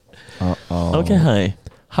Ok, hæ,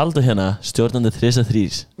 Haldur hérna, stjórnandi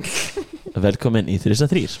 3-3 Velkomin í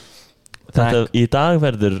 3-3 Þetta í dag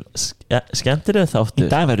verður skemmtilega þáttur Í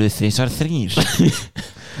dag verður 3-3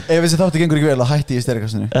 Ef þessi þáttur gengur ekki vel að hætti í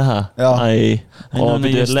styrikastinu Og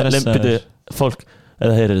byrju, fólk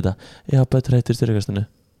eða heyrir þetta Já, betur hættir styrikastinu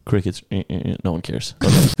Crickets, no one cares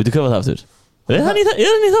Byrju, hvað var það aftur? Er hann í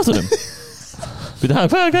þáttunum? Byrju,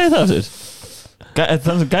 hvað er það aftur? Það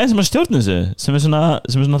er gæði sem að stjórna þessu sem er svona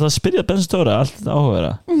að spyrja bensinstóra allt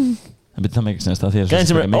áhugaðra það byrja það mikið senst að því gæði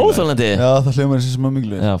sem er óþólandi Já, það hljómar þessi sem að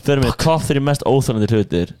minglu Fyrir mig top 3 mest óþólandi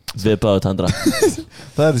hlutir við báðu tandra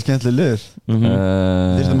Það er skemmtileg liður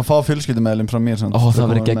Þeir sem að fá fjölskyldumæðlum frá mér það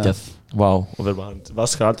verður geggjað Vá, og við bara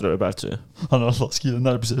vaska aldrei upp eftir Hann er alltaf skýðið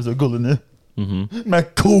nærmast eftir gólunni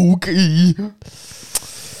með kók í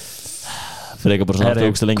Fyrir eitthvað bara svona að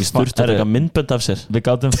það lengi sturt og eitthvað myndbönd af sér Við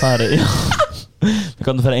gátum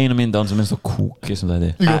farið eina mynd á hann sem minnst á kúki sem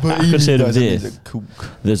það Hver segir við?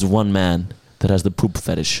 There's one man that has the poop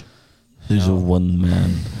fetish There's one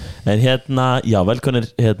man En hérna, já, velkonir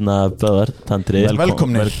böðar, tandri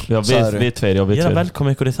Velkomnir Já, við tveir Ég er að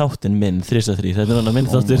velkoma ykkur í þáttinn minn 3-3, þetta er hann að minn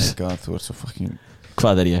þáttur Oh my god, þú ert svo fucking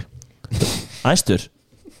Hvað er ég? Æstur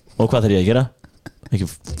Og hvað er ég að gera? Ekki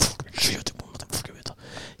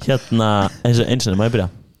Hérna, eins og má ég byrja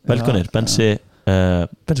Velkonir, Bensi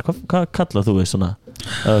hvað kallað þú veist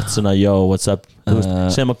svona yo, what's up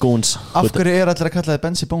sem að goons Af hverju er allir að kalla þið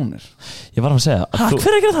Bensi Bónir? Ég var að segja hver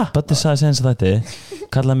er að gera það? Böddi sagði senst að þetta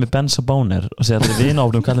kallaði mig Bensa Bónir og segja allir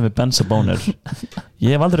vinahópnum kallaði mig Bensa Bónir Ég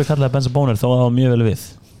hef aldrei kallaði Bensa Bónir þó að það var mjög vel við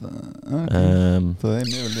Það er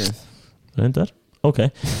mjög vel við Reyndar? Ok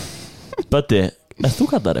Böddi, ert þú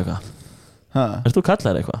kallaðar eitthvað? Ert þú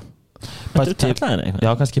kallaðar eitthvað? Já,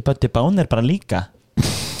 kannski Böddi Bónir bara líka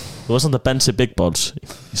Þú var samt að Bensi Big Balls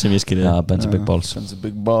sem ég skilja Bensi Big Balls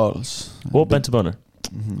og Bensi Boner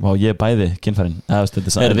og ég bæði kynfærin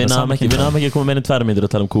Við náðum ekki að koma meira en 2 mínútur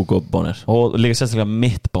að tala um kúk og Boner og líka sérstaklega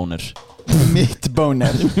mitt Boner Mitt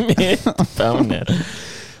Boner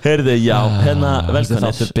Heyrðu, já, hérna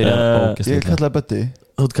velkonir Ég kallaði Böddi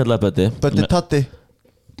Þú kallaði Böddi Böddi Tatti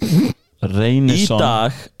Í dag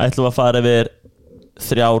ætlum við að fara yfir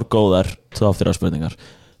 3 góðar 2-3 spurningar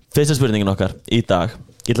Fyrsta spurningin okkar í dag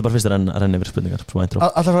Ég ætla bara fyrst að renna yfir spurningar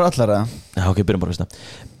Allar Já, ok, byrjum bara fyrsta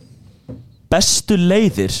Bestu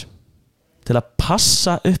leiðir til að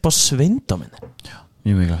passa upp á sveindóminni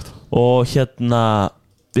Mjög mikilvægt Og hérna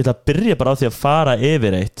Við ætla að byrja bara á því að fara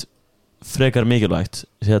yfir eitt frekar mikilvægt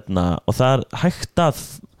og það er hægt að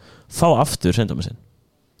fá aftur sveindóminn sinn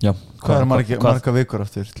Já Hvað er marga vikur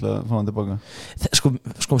aftur til að fá hann tilbaka?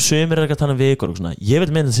 Sko sömur er ekki að tala um vikur og svona Ég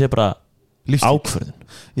vil meina að það sé bara ákvörðun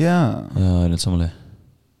Já, það er samanlega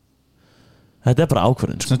Þetta er bara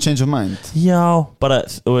ákvörðun Svona change of mind Já, bara,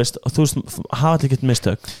 þú veist hafa allir gett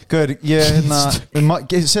mistök Gaur,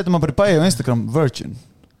 setjum maður bara í bæði á Instagram Virgin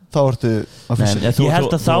Þá ertu Ég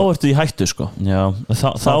held að þá ertu í hættu sko Já,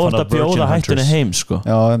 þá ertu að bjóða hættunni heim sko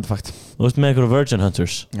Já, enda fakt Þú veist með einhverju Virgin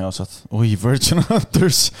Hunters Já, satt Új, Virgin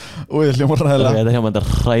Hunters Új, það hljómar ræðilega Það hljómar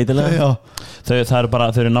ræðilega Já Það eru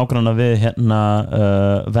bara, þau eru nágranna við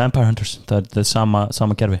Vampire Hunters Það er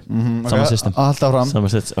sama gerfi Sama system Alltaf fram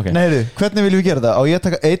okay. Nei, hvernig viljum við gera það? Á ég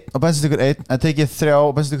taka 1 og Bensi tekur 1 En tek ég 3,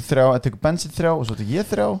 Bensi tekur 3 En tekur Bensi 3 og svo tek ég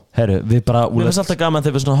 3 Herru, við bara Mér finnst alltaf gaman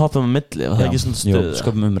þegar við svona hoppum á milli Og það er ekki svona stuð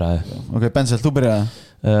Sköpum umræði Ok, Bensi, þú byrjaði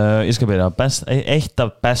Ég skal byrja Eitt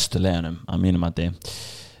af bestu leiðunum að mínum mati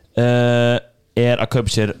er að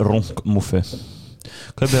kaupa sér rungmúfu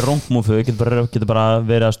Kaupa sér rungmúfu getur bara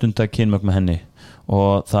verið að stunda kynmök með henni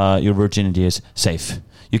og það your virginity is safe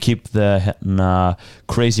you keep the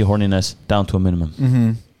crazy horniness down to a minimum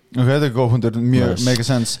Ok, þetta er góð punktur, mjög make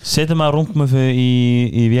sense Setjum maður rungmúfu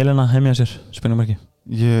í vélina heimja sér, spurningamarki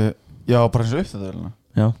Já, bara eins og upp þetta vélina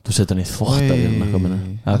Já, þú setur hann í þvottavélina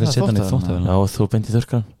Já, þú setur hann í þvottavélina Já, og þú beint í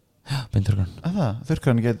þurrkan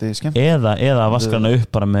Þurrkan geti skemmt Eða vaskar hana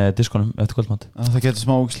upp bara með diskonum eftir kvöldmat Það geti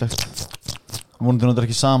smá ógislegt Vonandi notar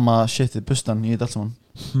ekki sama shitið bustan í þetta allt saman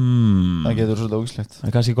Það getur svolítið ógislegt Það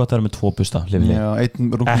er kannski gott að vera með 2 busta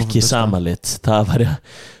Ekki sama lit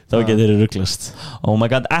Það getur rugglast Oh my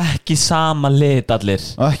god, ekki sama lit allir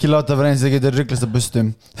Og ekki láta vera eins það getur rugglast að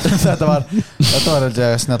bustum Þetta var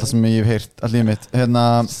heldur snjalla sem ég hef heyrt allir mitt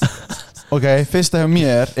Ok, fyrsta hjá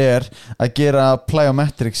mér er að gera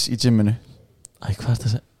plyometrics í gyminu Æ, hvað er það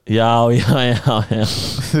að segja? Já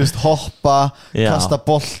Þú veist, hoppa, kasta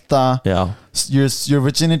bolta Your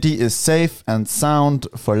virginity is safe and sound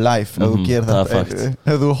for life Ef þú gerir þetta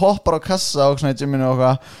Ef þú hoppar á kassa og svona í gyminu og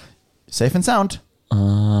hvað Safe and sound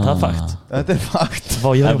Það er fakt. Þetta er fakt. Ef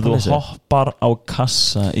þú hoppar á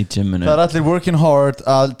kassa í gyminu, Það er allir working hard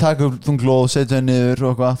að taka upp þunglóð, setja þau niður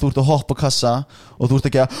og eitthvað. Þú ert að hoppa á kassa og þú ert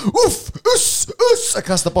ekki að að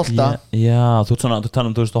kasta bolta. Já, þú ert svona,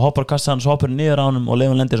 þú hoppar á kassan, svo hoppar niður á honum og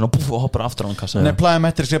leiðum lendir svona, og hoppar aftur á hann kassa. Nei,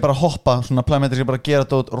 plyometrics er bara að hoppa, svona plyometrics er bara að gera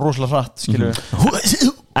þetta rosalega hratt, skilur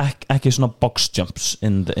Ekki svona box jumps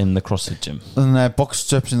in the CrossFit gym. Nei, box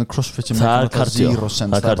jumps in the CrossFit gym Það er cardio.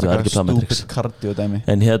 Það er cardio, bara ekki plyometrics. stupid cardio dæmi.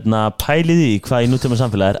 En pælið í hvað í nútíma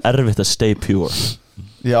samfélagi erfitt að stay pure.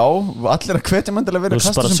 Já, allir að hvetja menn til að vera að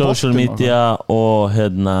kasta bara þessum social boltum media og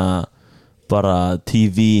bara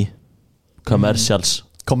TV commercials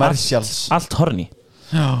Commercials allt horny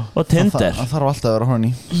Já, og Tinder það þarf alltaf að vera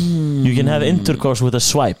horny. You can have intercourse with a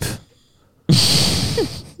swipe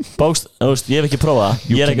ég hef ekki prófað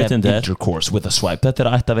ég er ekki á Tinder intercourse with a swipe. Þetta er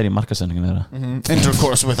ætti að vera í markasendinginu þeirra.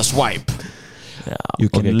 Intercourse with a swipe. You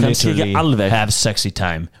can kannski ekki literally alveg have sexy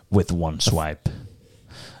time with one swipe.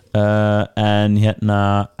 En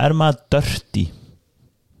er maður dirty?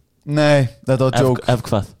 Nei, þetta var joke. ef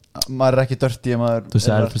hvað Maður er ekki dirty maður. Þú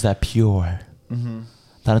sagði pure.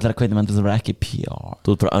 Það er alltaf að hvetja menn til að vera ekki pure.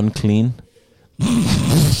 þú ert bara unclean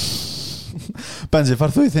Benji,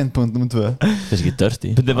 far þú í þinn punkt nummer 2? það er ekki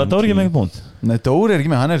dirty Var Dóri ekki með einhvern punkt? Nei, Dóri er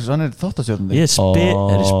ekki með, hann er þáttastjórnandi. ég er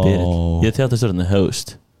spirit ég er þjáttastjórnandi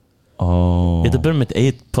host ég er að byrja mitt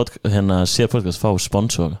eitt sér podcast fá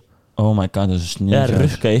sponsor Oh my god, það er svo snið. ég er að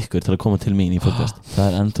rukka ykkur til að koma til mín í podcast Það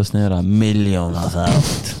er enda sniður að miljóna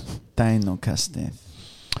þátt. Dænokasti.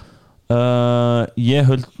 Ég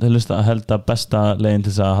held að besta leiðin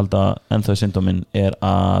til þess að halda ennþá í syndóminn er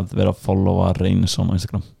að vera að followa Reynisson á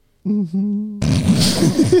Instagram.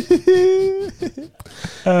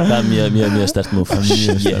 það er mjög sterkt move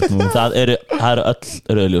það eru öll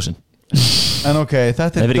rauðljósin En ok,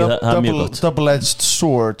 þetta það er mjög er gott. double-edged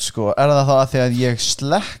sword sko. Er það að því að ég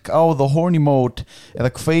slekk á the horny mode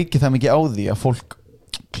eða kveiki það mikið á því að fólk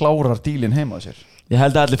klárar dílinn heima á sér? Ég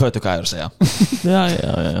held að allir fötu hvað ég er að segja. já.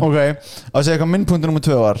 Ok, að segja hvað minn punktur nummer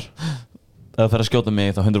 2 var. Ef það fer að skjóta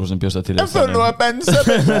mig þá 100% bjóst það til En fyrir nú að bensa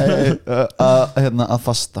að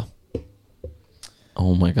fasta.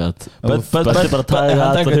 Oh my god Bötti bara tæði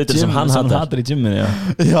alla hlutir sem hann hattar í gymminu.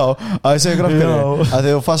 Já, að ég segja grafkari að þegar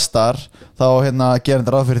þú fastar þá gerir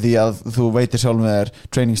þetta ráð fyrir því að þú veitir sjálf með þér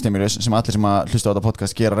training stimulus sem allir sem að hlusta á þetta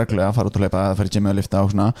podcast gera reglulega, fara út og leipa, fara í gymmi og lifta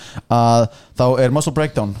og svona, að þá er muscle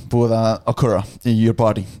breakdown búið að occurra in your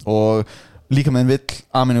body og líka með vill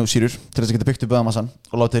aminosýrur til þess að geta byggt upp vöðamassan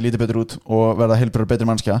og láta þið lítið betur út og verða heilbrigður betri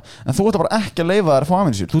mannskja, en þú ert bara ekki að leyfa þér að fá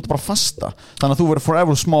aminosýrur, þú ert bara að fasta þannig að þú verður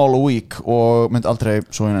forever small og weak og mynd aldrei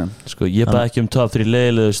svo hérna. Sko, ég bæði ekki top 3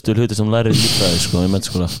 leiðilegustu hluti sem læri líffræði, sko, í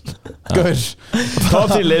mennskóla. Gaur.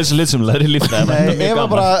 Top 3 leiðilegustu hluti sem læri líffræði. Nei, ef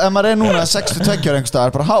maður er núna 62 ára einhvers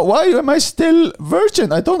staðar, bara why am I still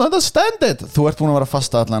virgin? I don't understand it. Þú ert búin að vera að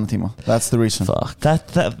fasta allan tíma. That's the reason.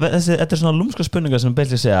 Þetta er svona lúmska spurningar sem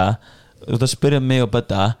beildi segja. Þú ert að spyrja mig og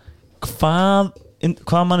Bödda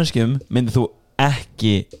hvað manneskjum myndir þú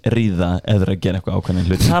ekki ríða eða að gera eitthvað ákveðin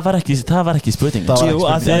hluti? Það var ekki spurning. Jú,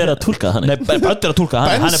 að þið eru að túlka þannig. Nei, Bödda er að túlka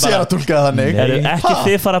þannig. Bensi er að túlka þannig. Ekki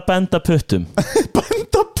þið fara að benda puttum.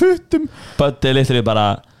 Benda puttum. Bödda er litur bara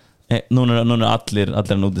núna er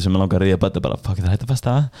allir núti sem er langar að ríða. Bödda bara, fuck it, hætti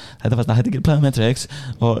fasta, hætti ekki plyometrics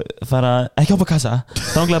og fara ekki hoppa kassa.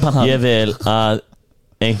 Ég vil að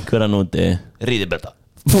einhverja núti ríði Bödda.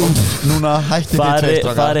 Núna hætti þið tveir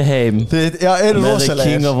strákar. Fari heim með the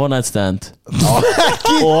king of one night stand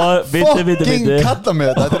og fucking kalla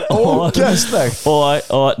mig þetta er ógæslegt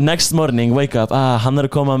og next morning wake up hann er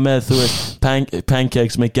að koma með þú veist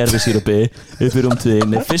pancakes með gerfisírupi upp í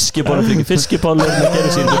rúmtíðin fiskibóllur með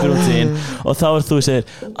gerfisírupi upp í rúmtíðin og þá er þú og segir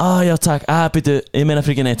já takk, býtu, ég meina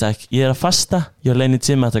frikið nei takk ég er að fasta, ég er lein í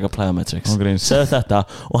gym að taka plyometrics segðu þetta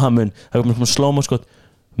og hann mun það er komið slow-mo skot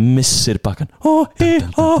missir bakkan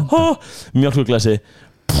mjölkurglasi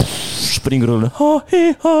springur úr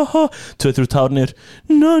 2-3 tárnir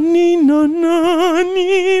hann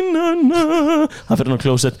fyrir hann á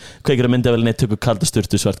klósett kveikir að mynda vel neitt tökur kalda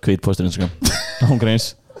sturtu svart hvít postur hún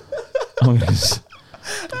greins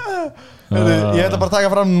Ég ætla bara að taka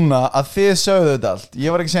fram núna að þið sögðu þetta allt.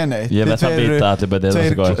 Ég var ekki að segja neitt. Ég veit að vita allir betið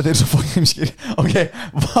Þeir eru svo fokkin skil. Ok,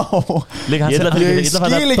 vá Ég skil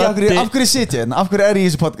ekki af hverju sit ég af hverju er ég í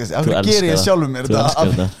þessu podcasti af hverju ger ég sjálfur mér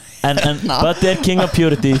þetta En Böddi er king of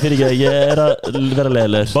purity fyrir ekki, ég er að vera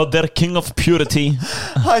leiðilegur Böddi er king of purity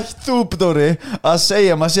Hætt þú, Dóri, að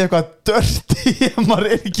segja maður sé eitthvað dirty ef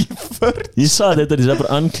maður er ekki förd Ég sagði þetta, ég sagði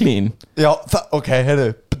bara unclean Já, ok, heyrðu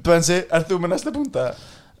Bensi, ert þú með næsta punkt?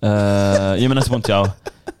 Ég með næsta punkt, já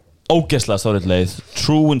ógeðslega stórið leið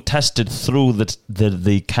true and tested through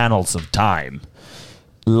the canals of time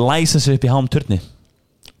læsa sig upp í háum turni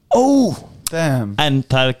Damn. en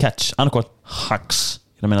það er catch, annarkvæmt hacks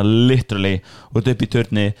ég meina literally út upp í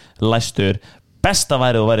turni læstur, besta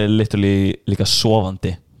væri þú væri literally líka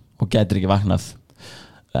sofandi og getur ekki vaknað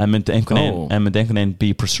en myndi einhvern veginn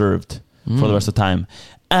be preserved for the rest of time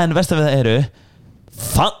en versta við það eru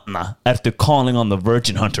þarna ertu calling on the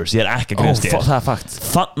Virgin Hunters ég er ekki að grínast það er fakt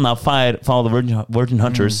þarna fá the Virgin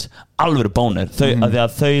Hunters alvöru bónir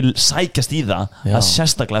að þau sækjast í það að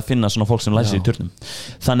sérstaklega finna svona fólk sem læsir í turnum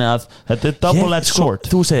þannig að þetta er double-edged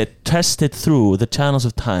sword þú segir tested through the channels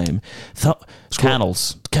of time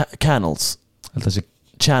Canals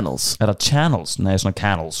Channels er það channels? Nei, svona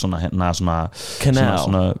canals svona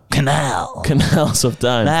Canals of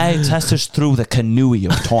time Nei, testers through the canoe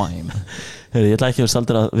of time Heyri, ég ætla ekki að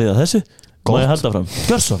staldra við að þessu Má ég halda fram?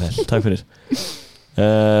 Gjör svo vel Takk fyrir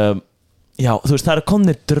Já, þú veist, það eru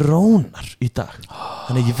komnir drónar í dag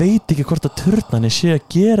Þannig ég veit ekki hvort að turnanir sé að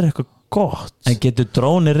gera eitthvað gott En getur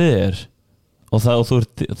drónir riðir og þú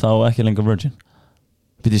ert þá ekki lengur virgin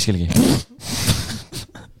Býtti ég skil ekki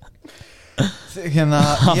Hérna,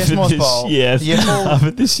 ég smá spá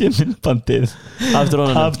Hafið þið sé myndbandið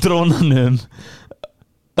Af drónanum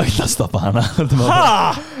Ég ætla að stoppa hana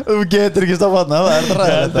Þú getur ekki stoppa hana Það er það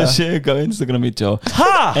ræðið þetta sé ekki á Instagram vídeo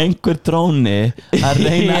einhver dróni að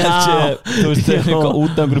reyna þú veist þau eru eitthvað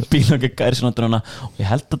út af einhverju bíl og ekki gæri svona dróna og ég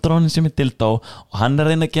held að drónin sem er dildó og hann er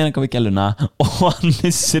að reyna að gera eitthvað við gæluna og hann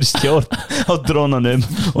missir stjórn á drónanum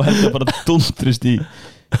og heldur bara dundrist í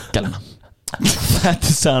gæluna þetta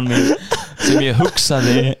er sagan mín sem ég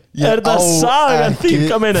hugsaði Er það sagan þín,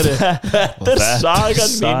 hvað meinar þið? Þetta er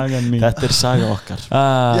sagan mín Þetta er saga okkar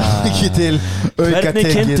Já, ekki til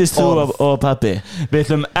Hvernig kynntist þú og pabbi? Við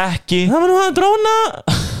ætlum ekki Það var nú að dróna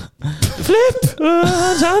Flip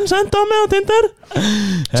Hann sendi á mig á Tinder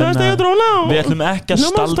Svo ég að dróna Við ætlum ekki að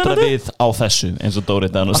staldra við á þessu eins og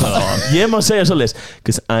Dóri Dan og sagði á hann Ég má segja svoleiðis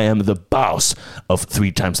Because I am the boss of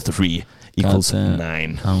 3 times 3 equals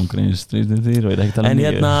 9 En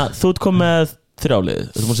hérna, þú ert kom með 3 lið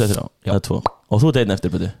Þú múið segja 3, það er 2 Og þú ert einn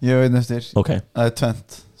eftir, betur Ég er einn eftir Ok Það er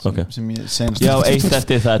 20 sem ég senast Já, 1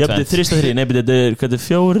 eftir, það er 20 3 Nei, betur, hvað er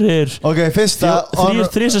 4 Ok, fyrsta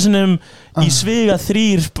 3 sinnum í sviga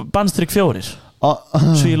 3 bannstrykk 4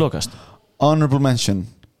 Svo ég lokast Honorable mention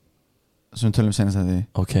sem tölum senast að því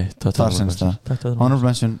Ok, þar senast að Honorable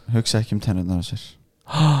mention, hugsa ekki tennurnar á sér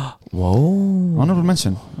Wow Honorable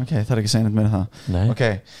mention, ok, það er ekki segnet meira það Nei. Ok,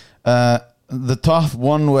 the top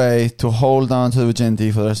one way to hold on to the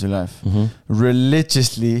virginity for the rest of your life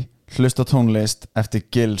religiously hlusta tónlist eftir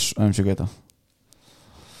Gils og MC Geta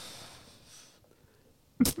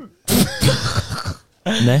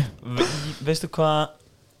Nei Veistu hvað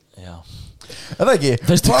Já Er það ekki?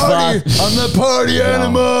 Veistu Party, hvað? I'm the party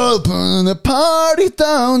animal putting the party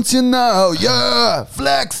down to now Yeah,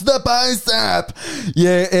 flex the bicep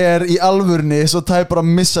Ég er í alvörni svo tæpur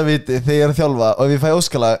að missa viti þegar ég er að þjálfa og ef ég fæ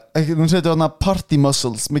óskala nú setjum við hana party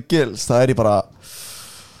muscles með Gils það er ég bara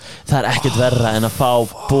Það er ekkert verra en að fá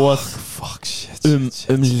boð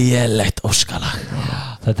lélegt óskalag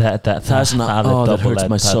Það er svona that hurts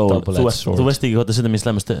my soul Þú veist ekki hvað það setja mér í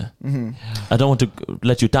slemma stöðu I don't want to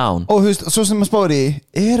let you down Og þú veist, svo sem maður spáir í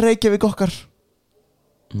er Reykjavík okkar?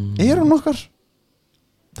 Er hún okkar?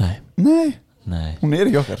 Nei, hún er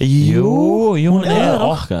ekki okkar Jú, hún er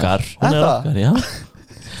okkar Hún er okkar, já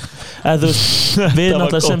Þú veist, við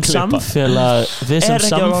náttúrulega sem samfélag Við sem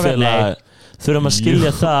samfélag þurfum að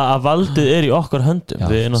skilja það að valdið er í okkar höndum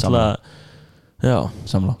við erum náttúrulega já,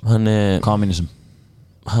 samlá communism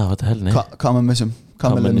what the hell, nei communism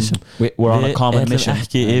we're on a common mission við erum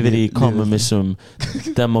ekki yfir í communism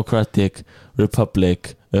democratic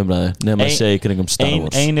republic umræði nema að segja kringum Star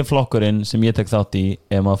Wars eini flokkurinn sem ég tek þátt í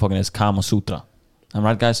er motherfucking Kama Sutra I'm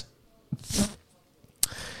right guys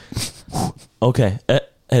ok,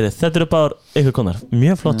 heyri, þetta eru bara ykkur konar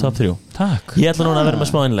mjög flott top 3 takk ég ætla núna að vera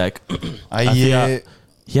með smá innleg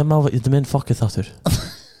ég má, þetta minn fokkið þáttur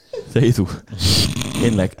þegar þú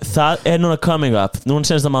innleg, það er núna coming up núna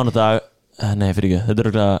senasta mánudag, nei fyrir ekki þetta er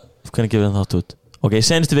örgulega, hvernig gefur það þátt út ok,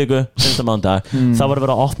 senastu viku, senasta mánudag þá var að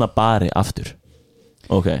vera að opna bari aftur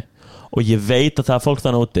ok, og ég veit að það er fólk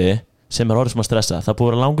þannig úti sem er orðið sem að stressa það búið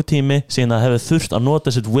að vera langur tími síðan það hefur þurft að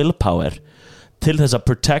nota sitt willpower til þess að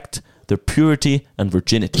protect their purity and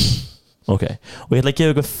virginity ok, og ég ætla að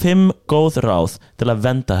gefa ykkur 5 góð ráð til að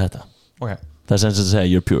venda þetta okay. það er sem sagt að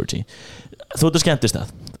segja your purity þú ert að skemmtist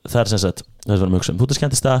það það er sem sagt, það er svona mjög sem þú ert að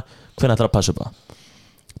skemmtist það, hvernig ætlar að passa upp á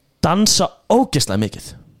dansa ógeðslega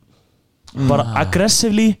mikið bara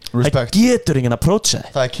aggressively, Respect. það getur enginn að approacha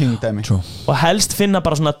þig Það er king dæmi. og helst finna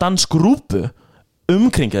bara svona dansgrúpu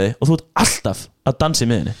umkringa þig og þú ert alltaf að dansa í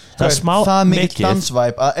miðinni. Það er smá það mikið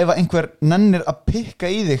dansvæp að ef einhver nennir að pikka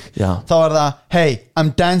í þig Já. þá er það hey,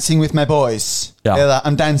 I'm dancing with my boys Já. eða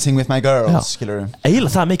I'm dancing with my girls, Já. skilur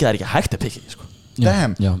eiginlega það mikið það er ekki hægt að pikka í sko.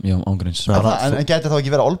 Damn. Já, ángríns En gæti þá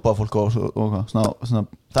ekki verið að olbúa fólk og svona,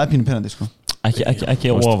 það er pínu pyrrandi sko.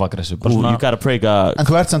 Ekki ofagressu You gotta break a En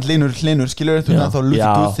þú ert samt linur, skilur þú þá luffið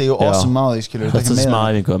þú þig og awesome á því, skilur þetta er smá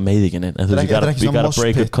æfingu að meiðingin en þú er ekki you svona gotta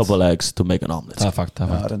break a moshpit. couple eggs to make an omelet Það er fakt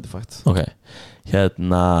Það er reyndir fakt. ok,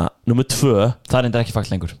 hérna nummer 2 Það er enda ekki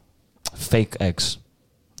fakt lengur Fake eggs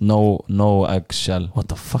No egg shell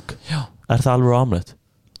what the fuck, Já. er það alveg omelet?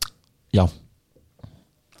 Já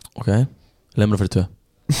ok, lemur fyrir 2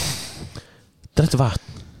 drættu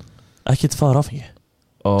vatn ekki þetta fáður áfengi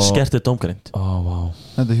skertið dómgreind wow.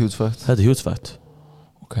 Þetta er huge fact. þetta er huge fact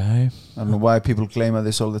Ok I don't know why people claim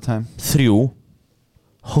this all the time. 3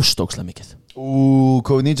 hóstókslega mikið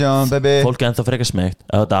COVID-19 baby. fólk er ennþá frekar smegt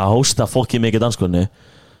ef þetta hósta fólki mikið danskunni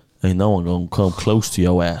ain't no one gonna come close to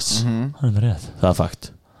your ass Það er með rétt það er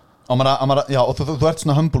fakt Já, og þú ert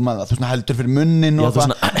svona humble með það. Þú svona heldur fyrir munnin já, og þú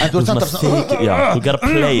svona, en þú ert samt að þykir, já, þú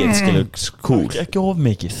gotta play it skilur, cool Ekki of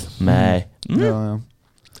mikið nei, Já,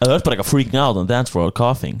 það er bara eitthvað freaking out on dance floor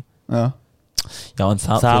coughing já. Já, en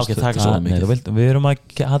Það á ekki að taka svo mikið. Við erum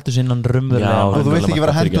að halda sér innan rumverulega og þú vilt ekki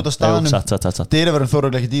vera hent út af staðnum. satt Dyraverðin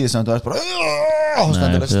þóru ekki í því sem þú ert bara og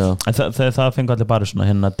stendur list. En það fengur allir bara svona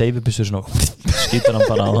hérna David Bissur svona skýtur hann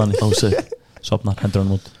bara á hann sopnar, hendur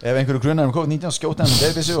hann út Ef einhverju grunar COVID-19 skjóta hann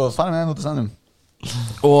Davidbissu og fara með hann út af staðnum.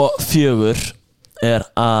 og 4 er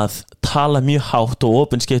að tala mjög hátt og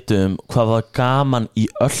opinskiptum hvað var gaman í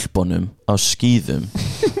Ölpunum á skíðum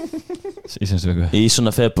í síðustu viku í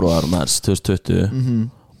svona februar, mars 2020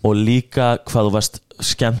 og líka hvað þú varst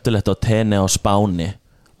skemmtilegt á tenni á Spáni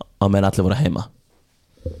á meðan allir voru heima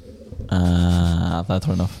Það er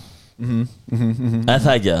trúin af er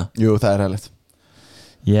það ekki það? Jú, það er hægilegt.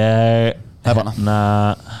 Ég Hefana.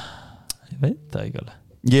 Ég veit það ekki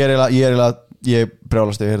alveg Ég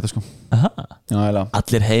brjálast ef ég heyrði þetta sko. Aha. Já, eiginlega.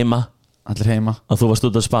 Allir heima Allir heima. og þú varst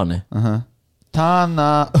út á Spáni Tana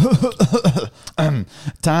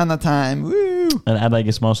Tana time. Woo. En er það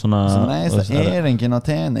ekki smá svona Það er enginn á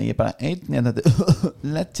tenni. Ég er bara einn í þetta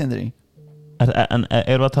legendary. En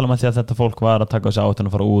erum við að tala um að því að þetta fólk var að taka þessi áttun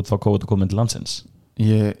að fara út frá COVID og koma inn til landsins?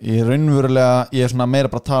 Ég raunverulega, ég er svona meira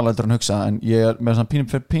bara að tala heldur en hugsa, en ég er með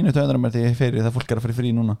svona pínu töðunar með því ég fyrir það fólk er að fara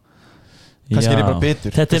frí núna. Kannski er ég bara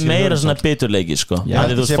bitur. þetta er meira svona biturleiki sko. Já,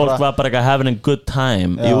 þú veist, fólk var bara eitthvað having a good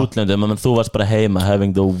time í útlöndum, en þú varst bara heima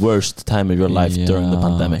having the worst time of your life during the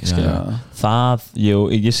pandemic Það,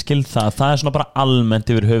 ég skil það er svona bara almennt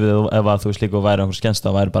yfir höfuðið ef að þú veist líka og væri einhver skemmst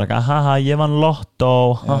og væri bara eitthvað, haha, ég vann lottó,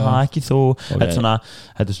 haha, ekki þú Þetta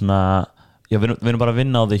er svona já, við erum bara að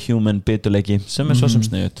vinna á the human biturleiki sem er svo sem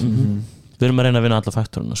sniðut við erum að reyna að vinna alla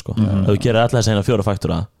faktoruna sko. ef þú gerir alla þess að 4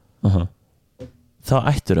 faktora þá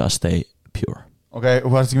ættir þú að stay pure. Ok,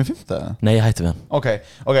 og hvað er þetta ekki með 5? Nei, ég hætti við hann.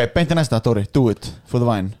 Ok, beinti næsta, Dóri, do it for the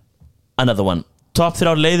wine. Another one. Top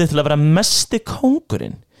 3 leiðir til að vera mesti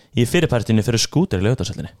kóngurinn í fyrirpartinu fyrir skúter í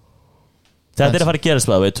Laugardalshöllinni. Þetta er að fara að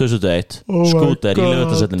gerast við 2001 skúter í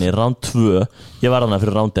Laugardalshöllinni, round 2 ég var þarna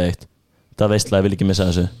fyrir round 1 það veistlega, ég vil ekki missa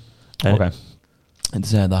þessu. Ok, þetta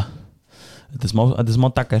segja þetta er smá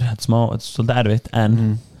daggar, þetta er svolítið erfitt en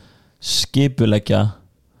skipuleggja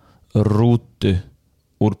rútu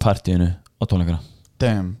úr partíinu á tónleikana.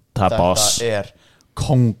 Damn, það er boss. Þetta er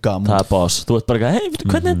kongamúf. Það er boss. Þú ert bara hei,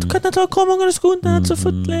 hvernig það koma okkur í skúnda, þetta er svo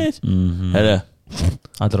fullið herru,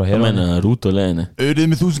 Það meina rútu á leiðinni. Auðrið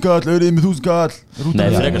með 1000 kall.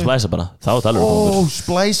 Nei, frekar splæsa bara. Þá er alveg kongur.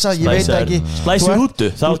 Splæsa, ég veit ekki. Splæsa í rútu,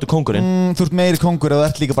 þá ertu kongurinn. Þú ert meiri kongur og þú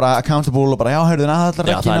ert líka bara accountable og bara, já, hörðu, það ætlar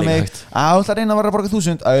að kynna mig. Það ætlar að reyna að vera að borga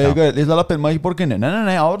 1000. Ég ætla að lappin, maður ekki borga inni.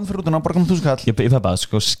 Nei, árum fyrir rútuna, borga 1000 kall. Ég fæ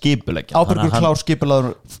sko skipuleggja. Ábyrgur klár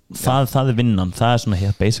skipulaður. Það er vinnan, það er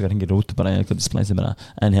svona basic að hringja rútu bara eitthvað splæsið mér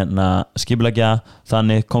en hérna skipuleggja,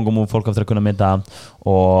 þannig kongumú fólk aftur að kunna mynda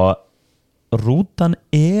og rútan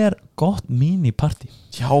er gott mini-party.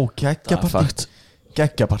 Já, geggjapartí.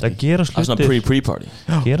 Það gera svona pre-party.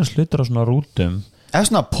 Gera slutur á svona rútum. Eða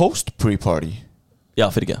svona post-pre-party. Já,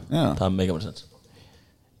 fyrir ekki. Það make more sense.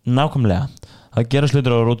 Nákvæmlega. Það gera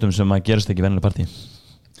slutur á rútum sem að gerast ekki vennileg partí.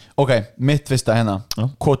 Ok, mitt fyrsta hérna.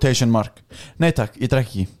 Quotation mark. Nei takk, ég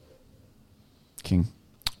drekk ekki. King.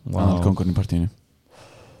 Wow. Kongurinn í partíinu.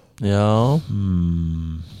 Já.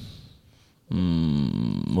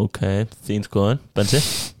 Ok, þín skoðun. Bensi?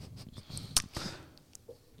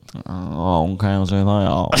 Ok, þá segir það,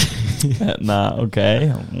 já. Ok.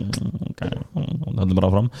 höldum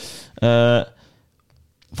bara áfram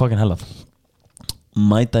fucking hellað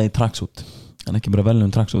mæta í tracksuit en ekki bara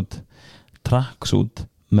veljum tracksuit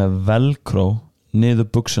með velcro niður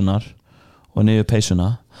buksunar og niður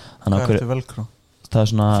peysuna Hvað er þetta velcro? það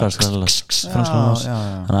svona Fransklanás.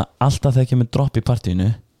 þannig að alltaf þegar kemur dropp í partíinu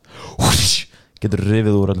getur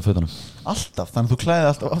rifið úr öllum fötunum Alltaf, þannig að þú klæði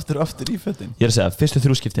alltaf aftur í fötin ég er að segja, fyrstu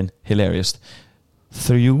 3 skiptin hilarious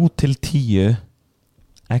 3 til 10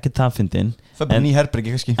 ekki það fyndin Það er bara ný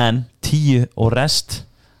herbergi kannski en 10 og rest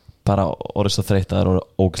bara orðist að þreyta það eru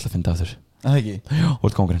ógeðslega fyndið aftur Það ekki og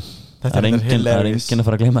þetta kongurinn Þetta það er enginn hilarious að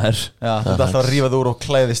fara að gleyma þér Já, þetta er alltaf að rífa þú úr og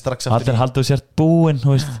klæði strax aftur allir haldur sért búinn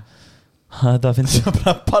þú veist þetta finnst Svo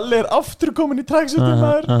bara Palli er aftur komin í tracksuitið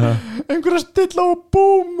maður Einhverja stilla og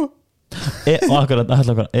búm og akkurat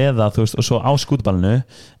eða þú veist og svo á skútballinu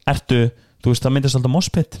ertu þú veist það myndist alltaf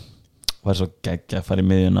moshpit og það er svo geggja að fara í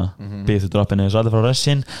miðjuna býð þú droppinu svo allir frá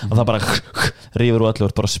ressin og það bara rífur og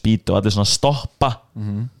allir bara spýt og allir svona stoppa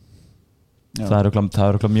það er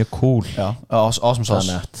örugglega mjög cool Já, awesome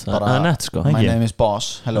sauce Það er nett sko My name is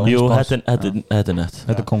Boss Hello Jú, Boss. þetta er nett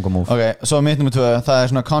þetta er kongamove Ok, svo mitt nummer 2 Það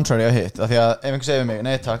er svona contrary að hitt af því að ef einhver segir við mig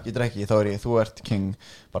Nei takk, ég drekki Þá er ég Þú ert king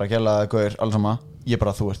Bara gæla það gauðir Allir sama Ég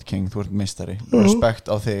bara Þú ert king Þú ert mistari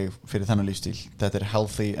Respekt á þig Fyrir þennan lífstíl Þetta er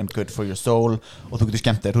healthy and good for your soul Og þú getur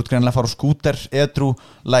skemmt þér Þú ert greinilega að fara á skúter Edru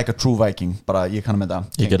Like a true viking Bara ég kann með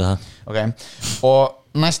það Ég gerði það Ok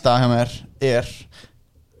Og næsta hjá mér er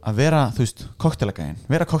að vera, þú veist, koktelagæðin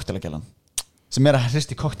vera koktelagælan sem er að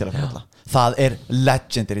hristi koktelagæla það er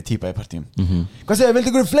legendary típa í partíum Hvað segir,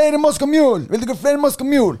 vildi ykkur fleiri Moscow Mule? Vildi ykkur fleiri Moscow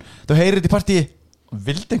Mule? Þú heyrir þetta í partí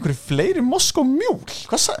vildi ykkur fleiri Moscow Mule?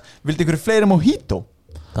 Hvað sagði, vildi ykkur fleiri Mojito?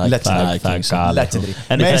 Legendary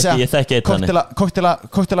En ég þekki eitt þannig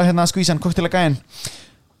Koktela hérna skvísan, koktelagæðin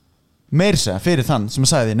meir segja fyrir þann sem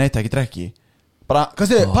að sagði því, nei takk, ég drekki bara, hvað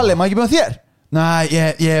segir, Palli, má ekki bjóða þér? Nei,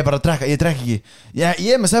 ég er bara að drekka, ég drekk ekki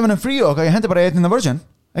Ég er með 7 free og ég hendi bara einn virgin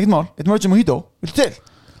Ekkert mál, einn virgin mojito, viltu til?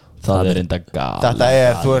 Það er enda gal Þetta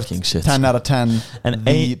er, þú ert 10 out of 10 En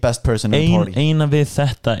The best person in the party eina við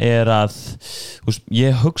þetta er að úst,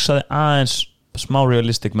 ég hugsaði aðeins smá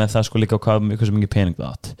realistic með það sko líka hvað svo mikið pening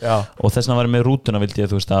það átt og þess vegna var ég með rútuna vildi ég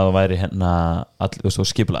þú veist að það væri hérna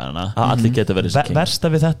skipulæðina allir geta verið king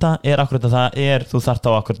versta við þetta er akkurat að það er þú þarft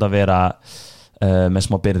á akkurat að vera með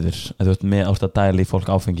smá byrðir þú veist með átt að dæla í fólk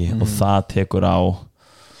áfengi og það tekur á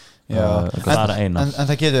bara eina en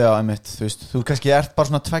það getur á einmitt þú veist þú kannski ert bara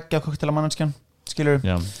svona tveggja koktelamannskjan skilur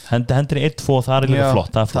hendir í 1-2 það er líka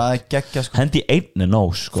flott það er geggja sko hendi í 1 er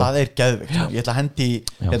nóg sko það er geðvikt sko. Ég ætla að hendi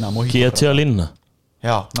hérna G.T. og Línna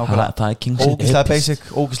Já, nákvæmlega það er king shit ógislega basic,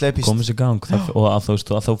 ógislega epist komið sér gang og að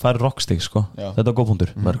þú fær rockstig sko þetta er góð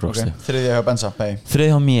punktur Þriðja hjá Benza,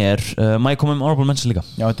 þriðja hjá mér má ég koma með honorable mentions líka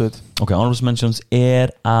Já, þú veit ok, honorable mentions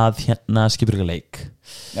er að hérna skipuleika leik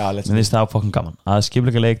Já, let's mér finnst það fokkin gaman að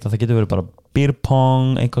skipuleika leik það getur verið bara beer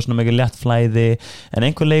pong einhver svona mikið létt flæði en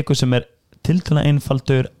einhver leikur sem er tiltölulega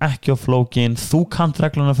einfaldur ekki á flókin þú kant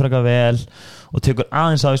regluna fyrir eitthvað vel og tekur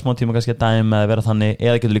aðeins á í smá tíma kannski að dæmi eða vera þannig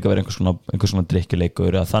eða getur líka verið einhver svona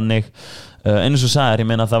drikkjuleikur eða þannig einu svo sagðir ég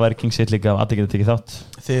meina að það væri king shit líka að allir getur tekið þátt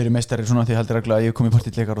Þið eru meistari svona því heldur regla að ég kom í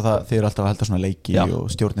partíleikar og þið eru alltaf að halda svona leiki og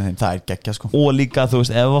stjórnið þeim það er geggja sko og líka þú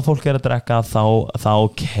veist ef fólk er að drekka þá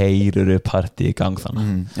keirur partí í gang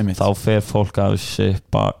þannig þá fer fólk að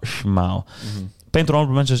sippa smá beintur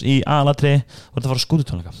honorable mentions í aðalatri og þetta fara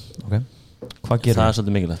skútutónleika okay. Hvað gerir það er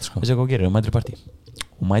svolítið mikilvægt sko. Hvað gerir þú? Mætir í partí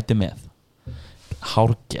og mætir með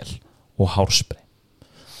hárgel og hárspray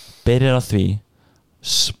byrjar á því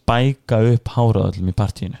spæka upp háraðallum í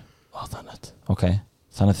partíinu það er nett okay.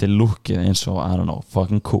 Þannig að þið lúkið eins og I don't know,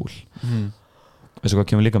 fucking cool Veistu hvað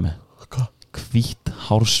kemur líka með? Hvít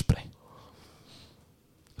hárspray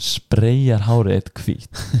sprayjar hárið eitt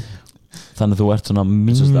hvít þannig að þú ert svona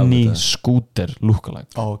mini skúter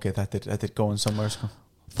lookalike ok, þetta er going somewhere sko.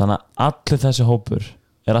 Þannig að allir þessi hópur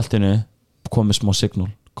er allt innu komið smá signal,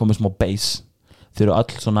 komið smá bass þeir eru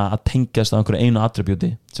all svona að tengjast á einhverju einu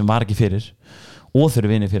attribúti sem var ekki fyrir og þeir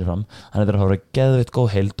eru vinið fyrirfram þannig að þetta er að fara geðveikt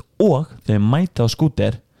góð heild og þeir mæta á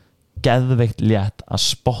skúter geðveikt létt að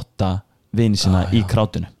spotta vini sína í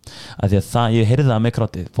krátinu af því að það, ég heyrði það með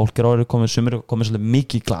krátið fólk er orðið komið svolítið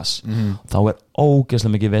mikið í glas þá er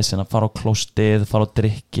ógeðslega mikið vesen að fara á klóstið, fara á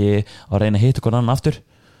drikki og reyna að hitta hvernig annan aftur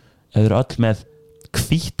ef þeir eru öll með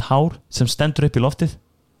hvítt hár sem stendur upp í loftið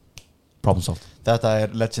problem solved þetta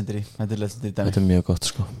er legendary dæmi. Þetta er mjög gott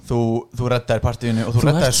sko. Þú reddar partíinu og þú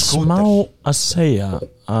reddar skúter smá að segja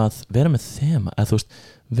að vera með þema eða þú veist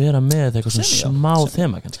vera með eitthvað svona smá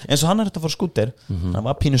þema kannski eins og hann er þetta að fara skúter hann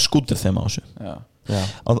var pínu skúter þema á þessu Já.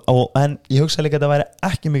 en ég hugsa líka að það væri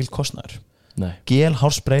ekki mikil kostnæður gel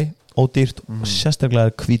hárspray ódýrt og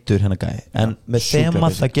sérstaklega hvítur hérna gæði en með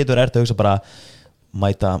þema það getur að hugsa bara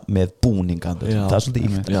mæta með búninga það er svolítið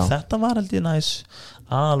íkt þetta var held ég næs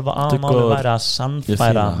alveg væri að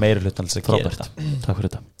sannfæra meiri hlutan til að gera þetta takk fyrir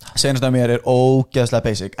þetta senast af mér ógeðslega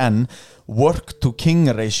basic en work to king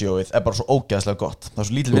ratioið bara svo ógeðslega gott það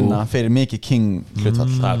svo lítil vinna fyrir mikið king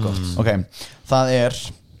hlutfall það gott okay. Það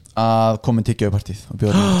að koma tyggjó í partíð og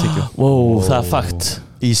bjóða tyggjó það er fakt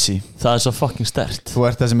easy það er svo fucking stert þú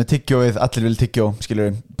ert þessi með tyggjóið allir vil tyggjó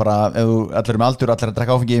skilur bara ef þú allir með aldur allir að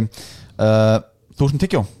drekka áfengi þú sem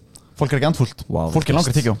tyggjó fólk ekki andfullt fólk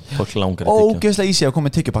langar tyggjó ógeðslega easy að koma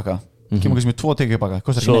með tyggjopakka kemur kannski með 2 tyggjopakka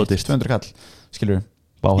kostar ekki neitt 200 kall skilur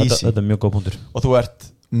þetta er mjög góð punktur og þú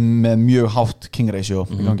ert með mjög hátt king ratio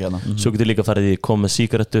í gangi hérna svo getur líka farið í koma með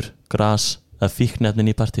sígarettur gras eða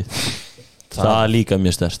fíknefnin í partíð það er líka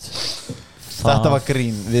mjög stert þetta var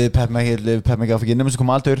grín við peppum ekki áfengi nefnum sem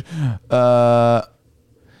koma aldur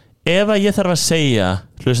ef að ég þarf að segja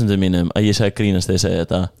hlustendum mínum að ég segi grínast þegar ég segi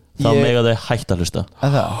þetta þá mega þau hægt að hlusta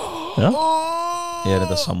ég er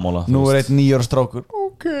þetta sammála nú er einn 9 ára strákur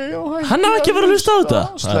hann á ekki að vera að hlusta á þetta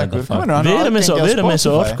við erum eins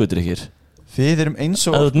og orkudrykkir við erum eins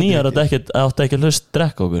og orkudrykkir 9 ára átti ekki að hlusta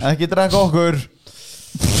drekka okkur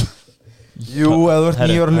jú, ef þú ert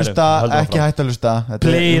 9 ára að hlusta ekki hægt að hlusta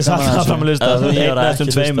please, alltaf fram að hlusta þú 9 ára ekki að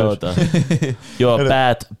hlusta á þetta you're a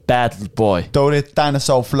bad boy Dóri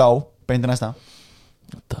Dinosaur Flow beinti næsta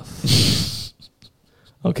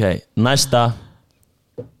ok, næsta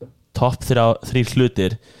topp 3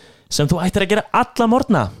 hlutir sem þú ættir að gera alla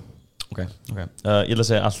morgna ok ég ætla að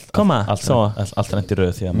segja allt reyndi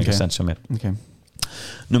rauð því að make sense hjá mér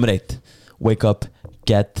Númer 1 wake up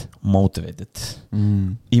get motivated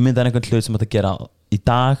ímynda einhvern hlut sem þú ætti að gera í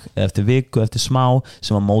dag eða eftir viku, eftir smá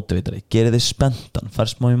sem að motivata þig, gera þig spenntan fær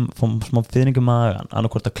smá fyrringu maður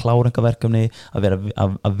annarkvort að klára einhver verkefni að vera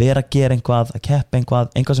að gera eitthvað, að keppa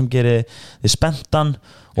eitthvað sem gerir þig spenntan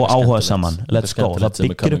og áhuga saman, let's go það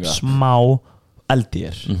byggir upp smá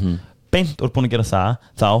eldir beint og er búin að gera það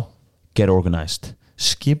þá get organized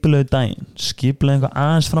skipulegu daginn, skipulegu eitthvað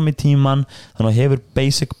aðeins fram í tíman þannig að hefur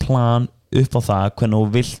basic plan upp á það hvernig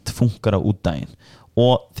þú vilt funkara út daginn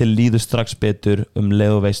og þið líður strax betur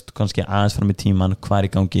leið og veist kannski aðeins fram í tíman hvað er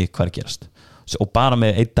í gangi, hvað er gerast og bara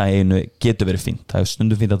með einn dag einu getur verið fínt það er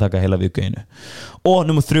stundum fínt að taka heila viku einu og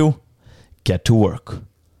nummer 3 get to work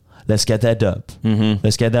let's get that up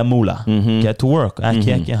let's get that moolah get to work,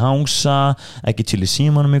 ekki hangsa ekki chili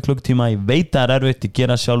símanum í klukktíma ég veit það er erfitt að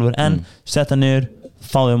gera sjálfur en setta niður,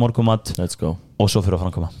 fá þig morgumat og svo fyrir að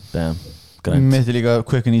framkoma mitt er líka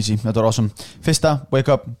quick and easy, þetta var awesome fyrsta, wake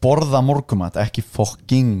up, borða morgumat ekki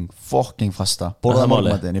fucking fasta borða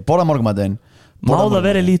morgumatin má það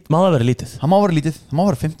vera lítið það má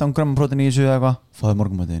vera 15 gram protein í þessu eða eitthvað fáðu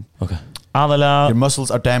morgumatin aðalega your muscles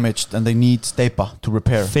are damaged and they need stapa to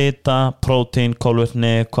repair fita, prótein,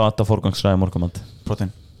 kólvetni hvað þetta forgangsræði morgumat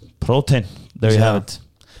prótein, there you have it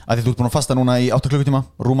að því þú ert búin að fasta núna í 8 klukkutíma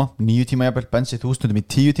rúma, 9 tíma jafnvel, bensi, þú stundum í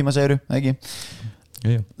 10 tíma segiru, ekki?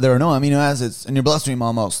 There are no amino acids in your bloodstream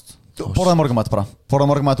almost borða morgumat bara, borða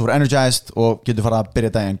morgumat, þú er energized og getur fara að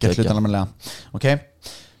byrja daginn, geta hlutan almennilega ok,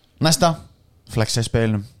 næsta flexa í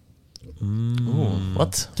speilnum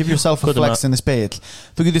what? Give yourself a flex in the speil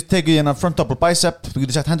þú getur tekið hérna front double bicep þú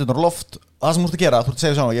getur sett hendunar á loft og það sem þú ert að gera, þú ert að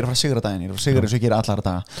segja svona ég er að fara að sigra daginn, ég er að fara að sigra eins og ég gera allara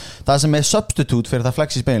daga það sem er substitute fyrir það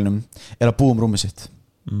flex í speilnum er að búa rúmið sitt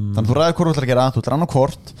þannig að þú ræður hvort þú ætlar að gera þú ætlar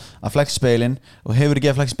annarkvort að flex speilin og hefur ekki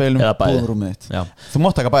að flex speilin búðum rúmið þitt þú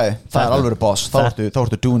mátt taka bæði, það er alveg boss þá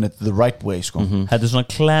ertu doing it the right way sko. Þetta er svona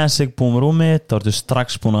classic búðum rúmið þá ertu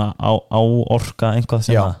strax búin að áorka einhvað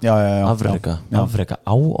sem afreka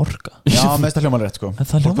áorka já, mest að hljóma rétt sko.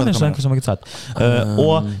 það hljóma eins og einhver sem ekki sagt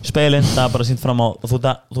og speilin, það er bara sínt fram á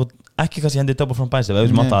þú ekki kannski hendi double front bicep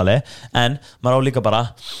en maður á líka bara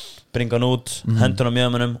bringa hann út, hendur á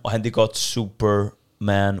mjöðmunum og hendi gott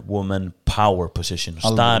Superman, woman, power position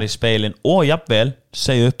starri í speilin og jafnvel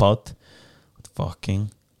segja upp átt fucking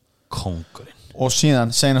kongurinn og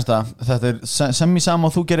síðan seinasta, þetta er sem í sama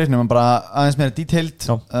og þú gerir nefnum bara aðeins meira detailed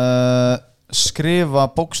skrifa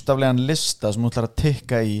bókstaflegan lista sem þú ætlar að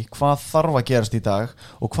tikka í hvað þarf að gerast í dag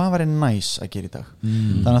og hvað væri næs að gera í dag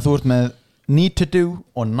þannig að þú ert með need to do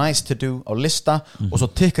og nice to do á lista og svo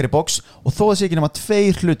tikkar í box og þó að sé ekki nema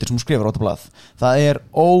 2 hlutir sem hún skrifar á þetta blað það er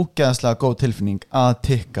ógeðslega góð tilfinning að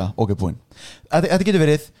tikka og búinn þetta getur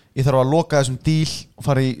verið, ég þarf að loka þessum díl og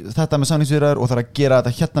fara í þetta með samningsviðræður og þarf að gera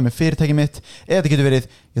þetta hérna með fyrirtæki mitt eða þetta getur verið,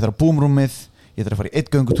 ég þarf að búum rúmið ég þarf að fara í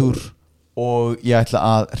 1 göngutúr og ég ætla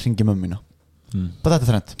að hringja mömmu mína bara þetta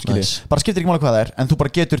þrennt, Nice. bara skiptir ekki máli hvað það er en þú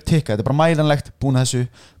bara getur tikka, þetta er bara mælanlegt búin að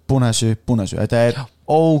þessu þetta er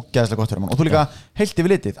ógeðslega gott fyrir mann og þú líka heilt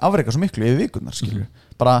yfir litið, afreika svo miklu yfir vikurnar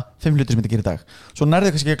bara 5 hlutir sem þetta gerir í dag svo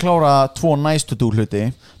nærðu kannski ekki að klára 2 nice to do hluti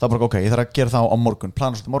þá bara ok, ég þarf að gera þá á morgun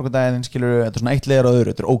plana svolítið morgundaginn, þetta er svona eitt leir á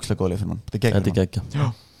öðru þetta er ógeðslega góð leið fyrir mann, þetta er geggja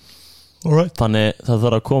þannig það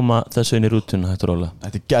þarf að koma þessu inn í rútun hættur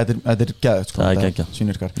rólega þetta er geðut sko, það er geggja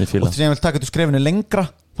og þess að ég vil taka þetta skrefinu lengra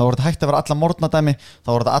þá voru þetta hægt að vera alla morgnadæmi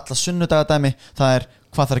þá voru þetta alla sunnudagadæmi það er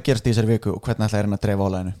hvað þarf að gerast í þessari viku og hvernig ætla að reyna að dreifa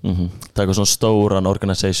álæðinu taka svona stóran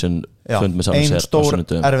organization fund með saman sér ein stór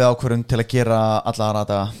erfið ákvörðun til að gera alla aðra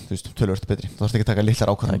daga tölvört betri, þú þarfst ekki að taka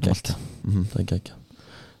litlar ákvörðun það er geggja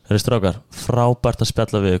þeir eru strákar, frábært að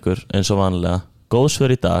spjalla við ykkur eins og vanlega, góð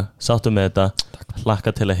svör í dag sáttu með þetta,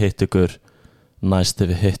 hlakka til að hitta ykkur næst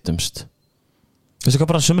ef við hittumst veistu hvað,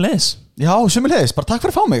 bara sömulegis já, sömulegis, bara takk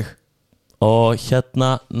fyrir að fá mig og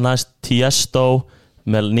hérna næst Tiesto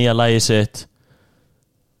með nýja lagi sitt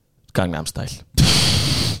Gangnam Style